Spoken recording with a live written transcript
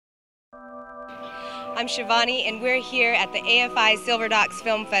I'm Chivonnie, and we're here at the AFI Silverdocs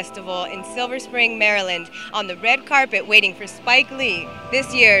Film Festival in Silver Spring, Maryland, on the red carpet waiting for Spike Lee,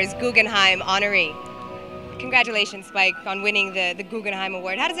 this year's Guggenheim honoree. Congratulations, Spike, on winning the Guggenheim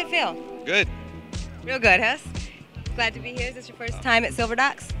Award. How does it feel? Good. Real good, huh? Glad to be here. Is this your first time at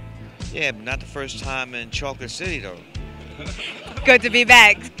Silverdocs? Yeah, but not the first time in Chocolate City, though. Good to be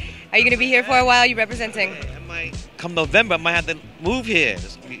back. Are you going to be here for a while? Are you representing? I might, come November, I might have to move here.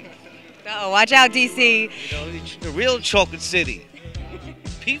 Uh-oh, watch out, DC. You know, the real Chocolate City.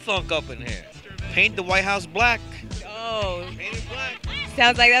 P-Funk up in here. Paint the White House black. Oh. Paint it black.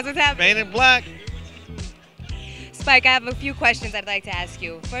 Sounds like that's what's happening. Paint it black. Spike, I have a few questions I'd like to ask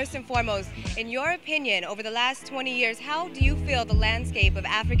you. First and foremost, in your opinion, over the last 20 years, how do you feel the landscape of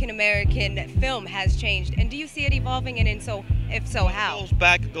African-American film has changed? And do you see it evolving, and if so, how? It goes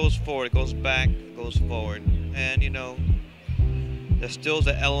back, it goes forward. It goes back, it goes forward. And, you know, there's still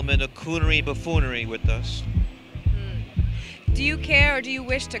the element of coonery and buffoonery with us. Do you care or do you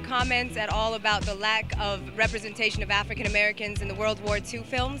wish to comment at all about the lack of representation of African Americans in the World War II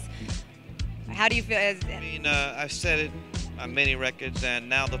films? How do you feel? I mean, I've said it on many records, and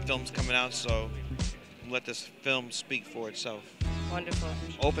now the film's coming out, so let this film speak for itself. Wonderful.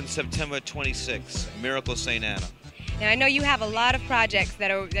 Open September 26th, Miracle St. Anna. Now I know you have a lot of projects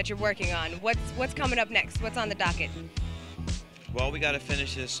that you're working on. What's coming up next? What's on the docket? Well, we got to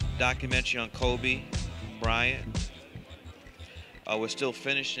finish this documentary on Kobe Bryant. We're still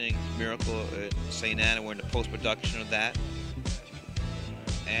finishing Miracle at St. Anna. We're in the post-production of that.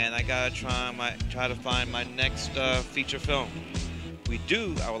 And I gotta try to find my next feature film.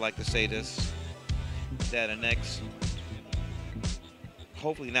 I would like to say this, that the next,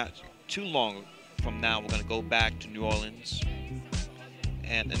 hopefully not too long from now, we're gonna go back to New Orleans.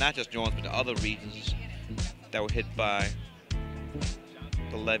 And not just New Orleans, but the other regions that were hit by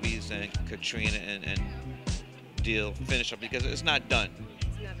the levees and Katrina and finish up, because it's not done.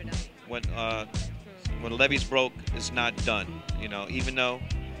 It's never done. When Levees Broke, it's not done. You know, even though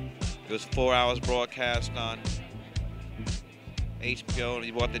it was 4 hours broadcast on HBO, and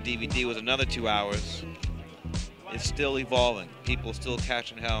you bought the DVD, it was another 2 hours. It's still evolving. People still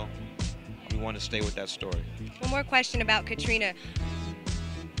catching hell. We want to stay with that story. One more question about Katrina.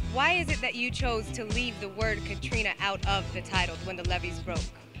 Why is it that you chose to leave the word Katrina out of the title, When the Levees Broke?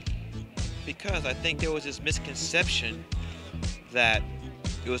 Because I think there was this misconception that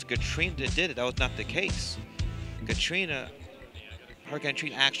it was Katrina that did it. That was not the case. Hurricane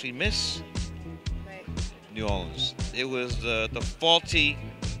Katrina actually missed New Orleans. It was the faulty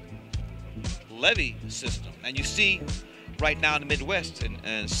levee system. And you see right now in the Midwest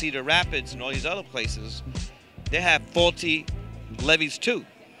and Cedar Rapids and all these other places, they have faulty levees too.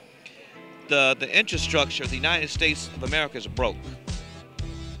 The infrastructure of the United States of America is broke.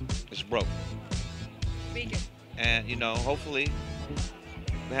 It's broke. And, you know, hopefully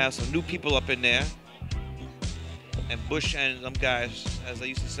we have some new people up in there. And Bush and them guys, as they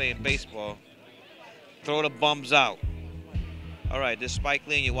used to say in baseball, throw the bums out. All right, this is Spike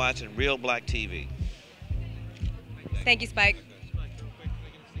Lee, and you're watching Reelblack TV. Thank you, Spike.